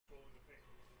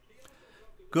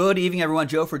Good evening, everyone.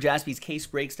 Joe for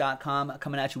JaspysCaseBreaks.com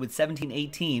coming at you with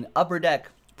 1718 Upper Deck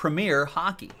Premier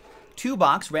Hockey.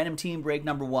 2-box random team break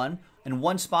number 1, and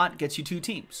 1 spot gets you 2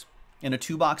 teams in a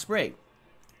 2-box break.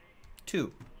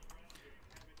 2.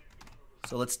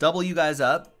 So let's double you guys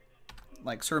up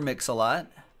like Sir Mix-a-Lot.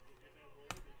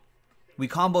 We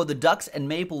combo the Ducks and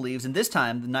Maple Leafs, and this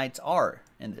time the Knights are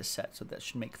in this set, so that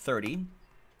should make 30.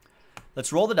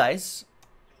 Let's roll the dice.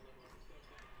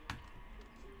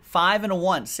 5 and a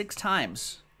 1, 6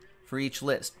 times for each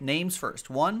list. Names first.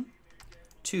 1,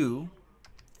 2,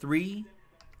 3,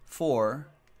 4,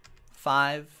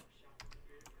 5,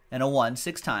 and a 1,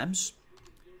 6 times.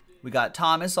 We got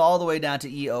Thomas all the way down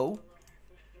to EO.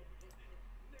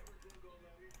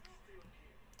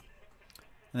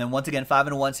 And then once again, 5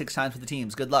 and a 1, 6 times for the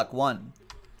teams. Good luck. 1,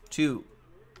 2,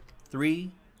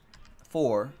 3,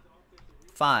 4,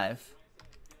 5,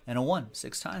 and a 1,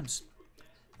 6 times.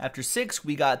 After 6,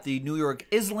 we got the New York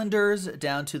Islanders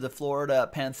down to the Florida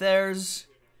Panthers.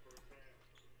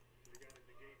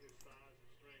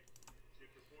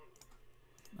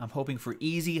 I'm hoping for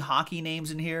easy hockey names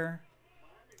in here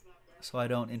so I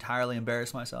don't entirely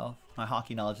embarrass myself. My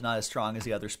hockey knowledge is not as strong as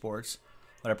the other sports,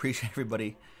 but I appreciate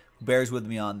everybody who bears with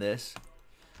me on this.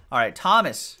 All right,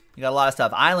 Thomas. You got a lot of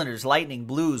stuff. Islanders, Lightning,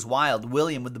 Blues, Wild,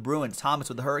 William with the Bruins, Thomas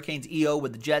with the Hurricanes, EO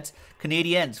with the Jets,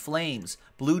 Canadiens, Flames,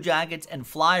 Blue Jackets, and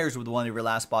Flyers with one of your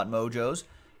last spot mojos.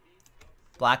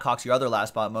 Blackhawks, your other last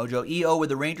spot mojo. EO with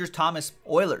the Rangers, Thomas,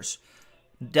 Oilers,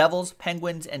 Devils,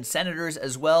 Penguins, and Senators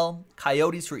as well.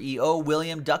 Coyotes for EO,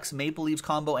 William, Ducks, Maple Leafs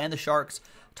combo, and the Sharks.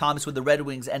 Thomas with the Red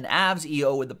Wings and Avs,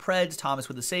 EO with the Preds, Thomas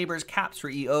with the Sabres, Caps for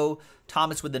EO,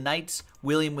 Thomas with the Knights,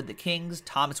 William with the Kings,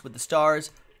 Thomas with the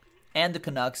Stars, and the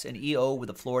Canucks, and EO with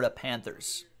the Florida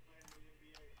Panthers.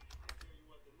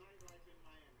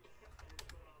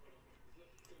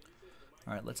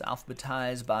 All right, let's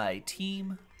alphabetize by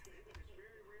team.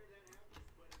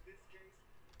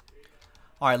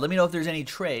 All right, let me know if there's any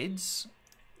trades.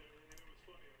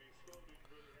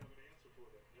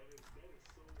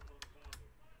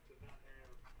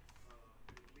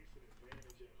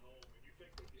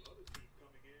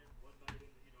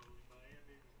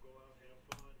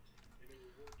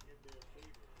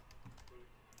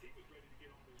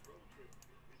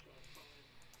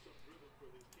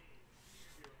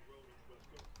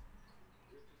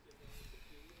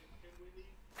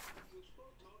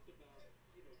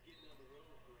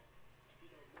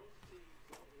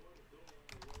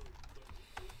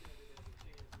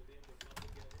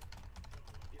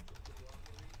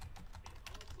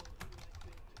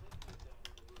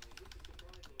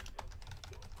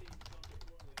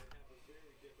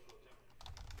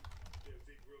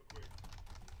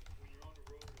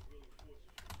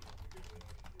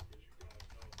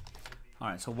 All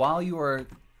right, so while you are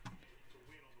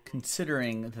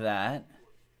considering that,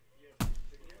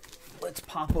 let's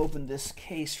pop open this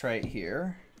case right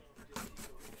here.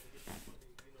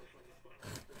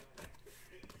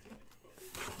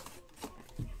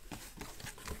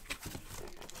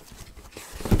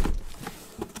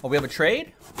 Oh, we have a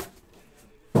trade?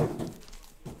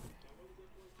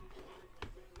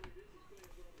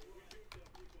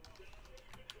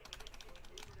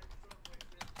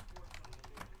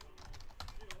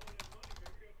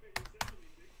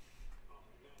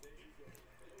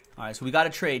 All right, so we got a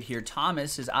trade here.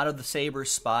 Thomas is out of the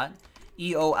Sabres spot.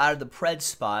 EO out of the Preds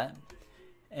spot.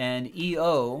 And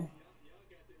EO,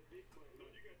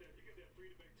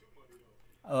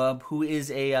 who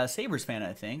is a Sabres fan,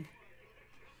 I think.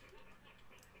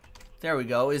 There we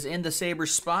go, is in the Sabres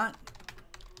spot.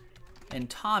 And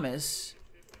Thomas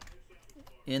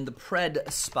in the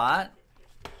Pred spot.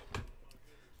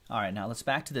 All right, now let's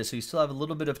back to this. So you still have a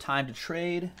little bit of time to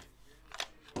trade.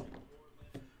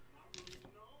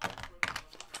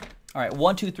 All right,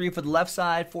 1, 2, 3 for the left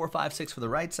side, 4, 5, 6 for the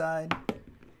right side.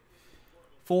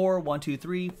 4, 1, 2,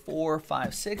 3, 4,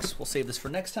 5, 6. We'll save this for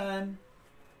next time.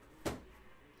 All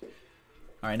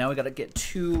right, now we got to get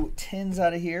 2 tins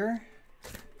out of here.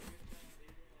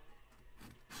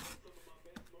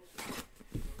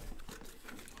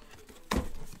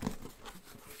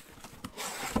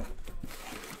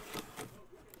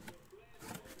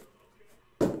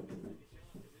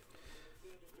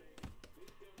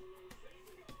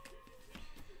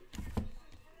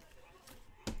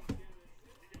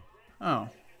 Oh.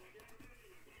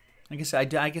 I guess I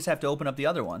have to open up the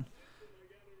other one.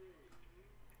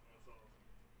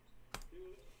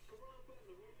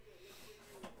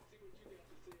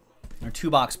 They're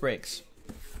 2-box breaks.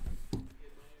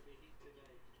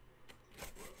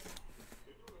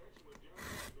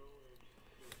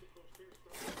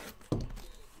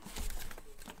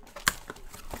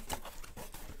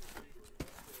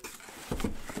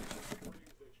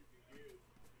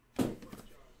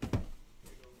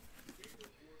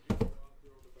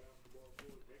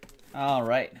 All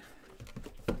right.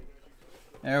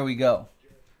 There we go.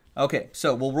 Okay,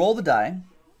 so we'll roll the die. And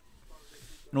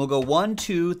we'll go 1,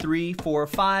 2, 3, 4,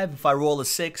 5. If I roll a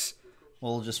 6,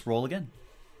 we'll just roll again.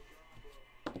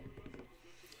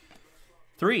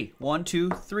 3. 1, 2,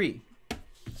 3.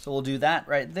 So we'll do that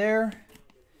right there.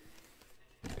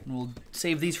 And we'll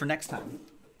save these for next time.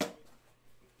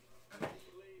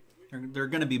 They're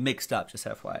going to be mixed up, just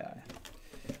FYI.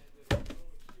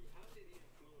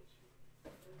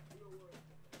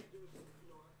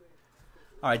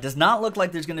 All right, does not look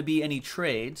like there's going to be any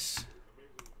trades.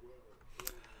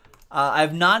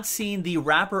 I've not seen the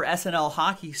rapper SNL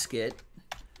hockey skit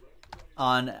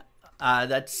on.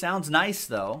 That sounds nice,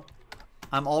 though.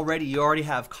 You already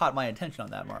have caught my attention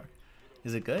on that, Mark.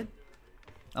 Is it good?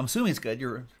 I'm assuming it's good.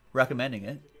 You're recommending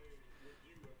it.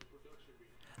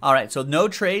 All right, so no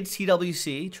trades,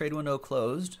 TWC. Trade window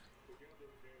closed.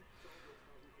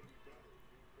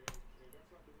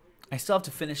 I still have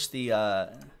to finish the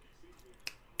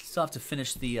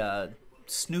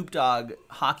Snoop Dogg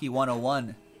Hockey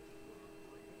 101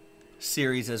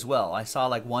 series as well. I saw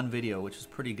like one video, which was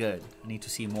pretty good. I need to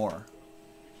see more.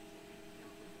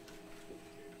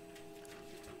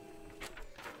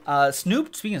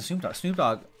 Speaking of Snoop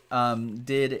Dogg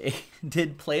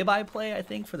did play-by-play, I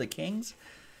think, for the Kings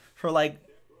for like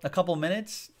a couple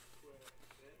minutes.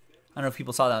 I don't know if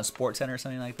people saw that on SportsCenter or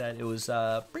something like that. It was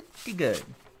pretty good.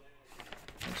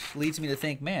 Which leads me to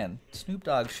think, man, Snoop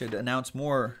Dogg should announce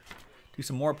more, do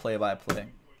some more play-by-play.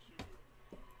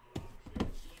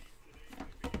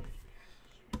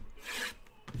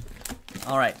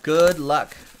 All right, good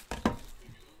luck.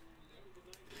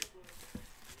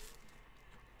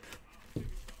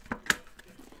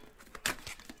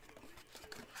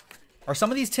 Are some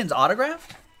of these tins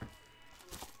autographed?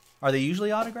 Are they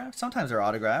usually autographed? Sometimes they're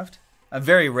autographed.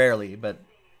 Very rarely, but...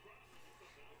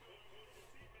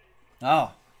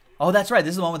 Oh, that's right.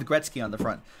 This is the one with Gretzky on the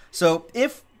front. So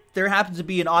if there happens to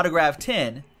be an autographed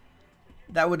tin,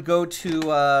 that would go to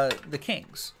the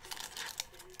Kings.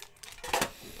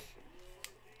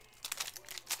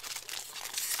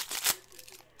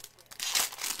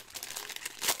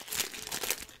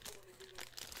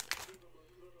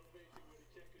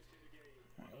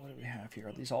 What do we have here?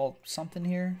 Are these all something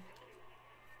here?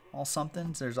 All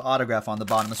somethings? There's an autograph on the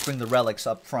bottom. Let's bring the relics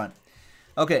up front.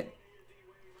 Okay.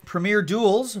 Premier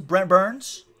Duels, Brent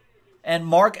Burns, and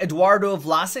Mark Eduardo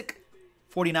Vlasic,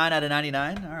 49 out of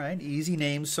 99. All right, easy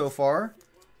names so far.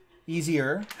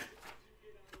 Easier.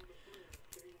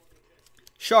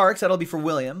 Sharks, that'll be for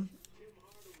William.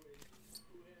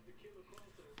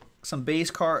 Some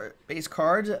base cards.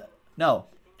 No,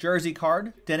 jersey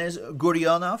card. Denis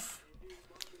Gurianov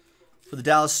for the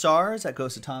Dallas Stars. That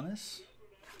goes to Thomas.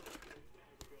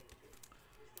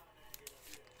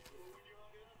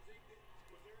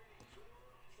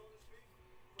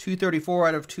 $234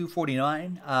 out of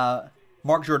 $249.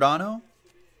 Mark Giordano.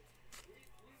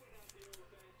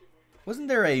 Wasn't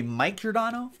there a Mike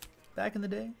Giordano back in the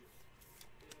day?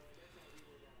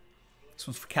 This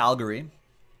one's for Calgary.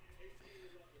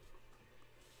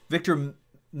 Victor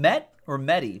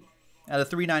Medi out of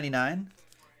 $399.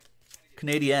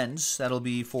 Canadiens. That'll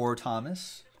be for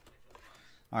Thomas.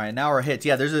 All right, now our hits.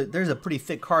 Yeah, there's a pretty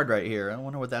thick card right here. I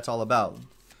wonder what that's all about. I'm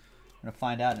gonna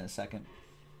find out in a second.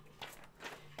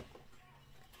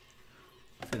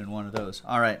 Fit in one of those.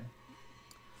 All right.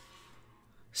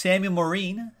 Samuel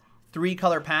Marine,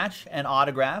 3-color patch and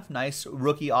autograph. Nice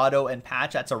rookie auto and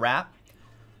patch. That's a wrap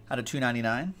out of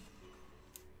 $299.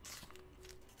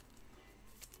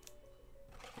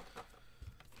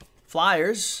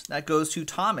 Flyers, that goes to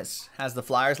Thomas. Has the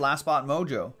Flyers last spot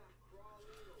mojo.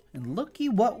 And looky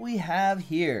what we have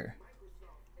here.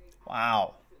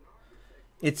 Wow.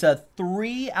 It's a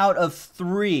 3 out of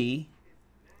 3.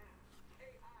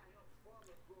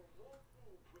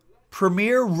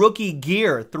 Premier Rookie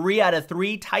Gear, 3 out of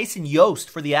 3. Tyson Yost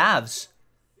for the Avs.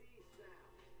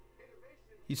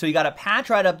 So you got a patch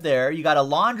right up there. You got a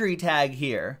laundry tag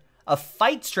here. A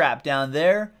fight strap down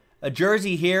there. A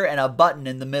jersey here and a button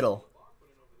in the middle.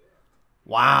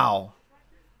 Wow.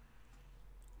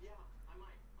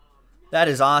 That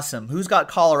is awesome. Who's got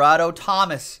Colorado?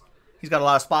 Thomas. He's got a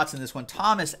lot of spots in this one.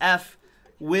 Thomas F.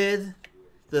 with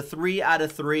the 3 out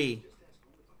of 3.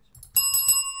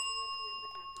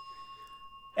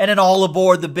 And an all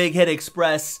aboard the Big Hit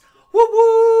Express. Whoop,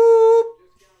 whoop.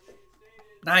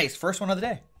 Nice. First one of the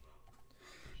day.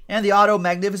 And the auto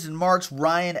Magnificent Marks,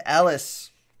 Ryan Ellis.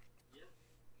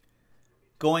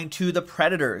 Going to the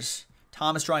Predators.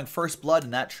 Thomas drawing first blood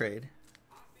in that trade.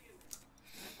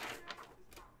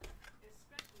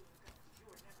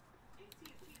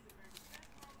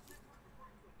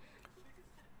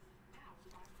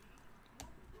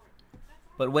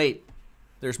 But wait,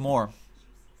 there's more.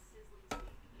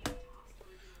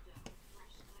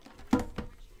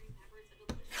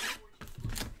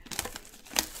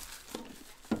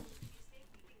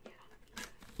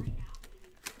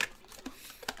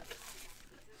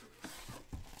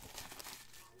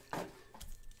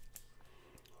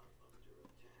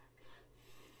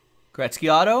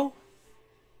 Gretzky auto?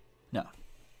 No.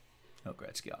 No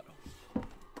Gretzky auto.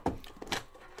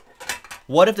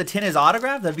 What if the tin is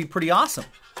autographed? That'd be pretty awesome.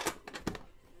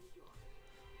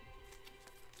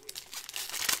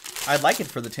 I'd like it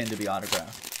for the tin to be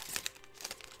autographed.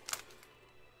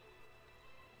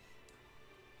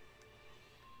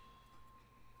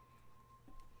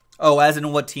 Oh, as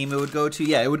in what team it would go to?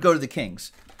 Yeah, it would go to the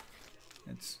Kings.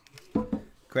 It's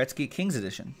Gretzky Kings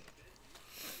edition.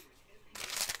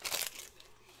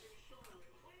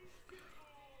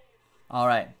 All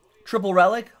right. Triple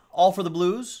relic, all for the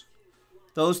Blues.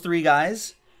 Those three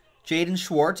guys. Jaden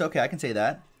Schwartz. Okay, I can say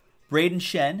that. Braden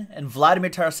Shen and Vladimir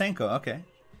Tarasenko. Okay.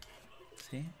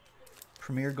 See?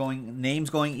 Premier names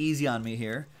going easy on me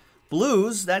here.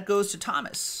 Blues, that goes to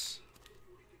Thomas.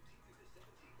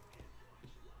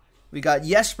 We got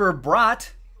Jesper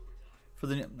Bratt for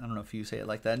the, I don't know if you say it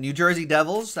like that. New Jersey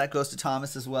Devils, that goes to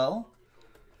Thomas as well.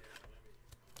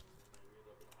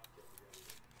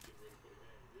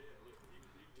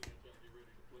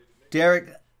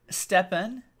 Derek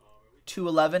Stepan,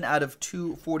 211 out of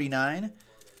 249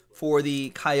 for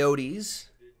the Coyotes.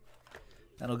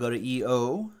 That'll go to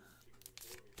EO.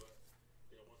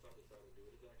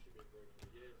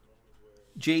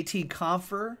 JT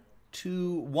Compher,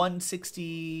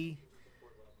 160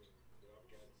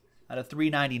 out of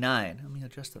 399. Let me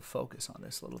adjust the focus on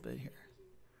this a little bit here.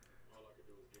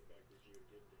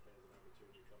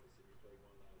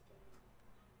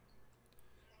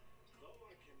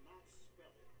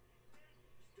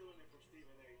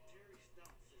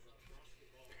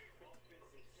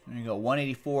 There you go,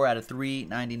 184 out of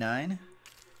 399.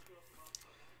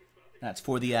 That's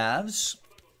for the Avs.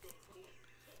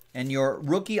 And your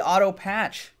rookie auto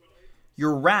patch,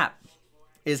 your wrap,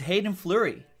 is Hayden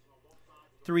Fleury.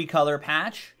 3-color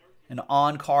patch, an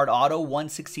on-card auto,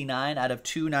 169 out of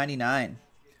 299.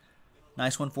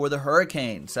 Nice one for the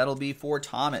Hurricanes. That'll be for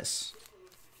Thomas.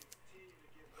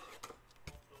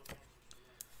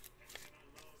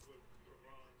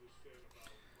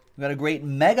 We've got a great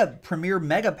Premier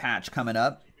Mega patch coming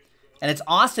up. And it's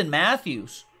Austin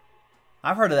Matthews.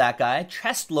 I've heard of that guy.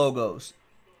 Chest logos.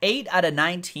 8 out of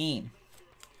 19.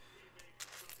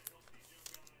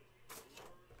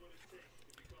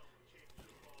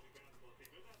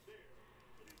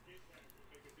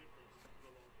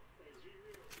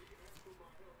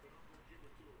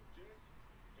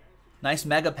 Nice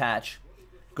Mega patch.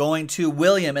 Going to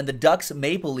William and the Ducks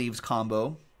Maple Leaves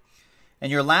combo.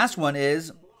 And your last one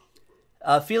is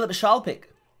Philip Shalpik,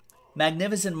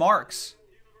 Magnificent Marks.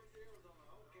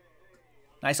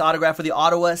 Nice autograph for the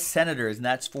Ottawa Senators, and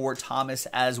that's for Thomas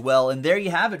as well. And there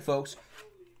you have it, folks.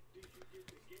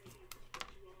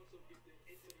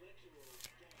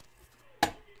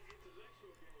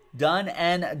 Done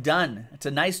and done. It's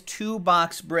a nice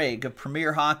 2-box break of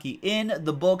Premier Hockey in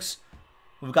the books.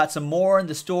 We've got some more in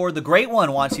the store. The Great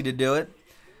One wants you to do it.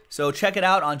 So check it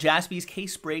out on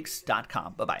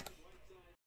jaspyscasebreaks.com. Bye-bye.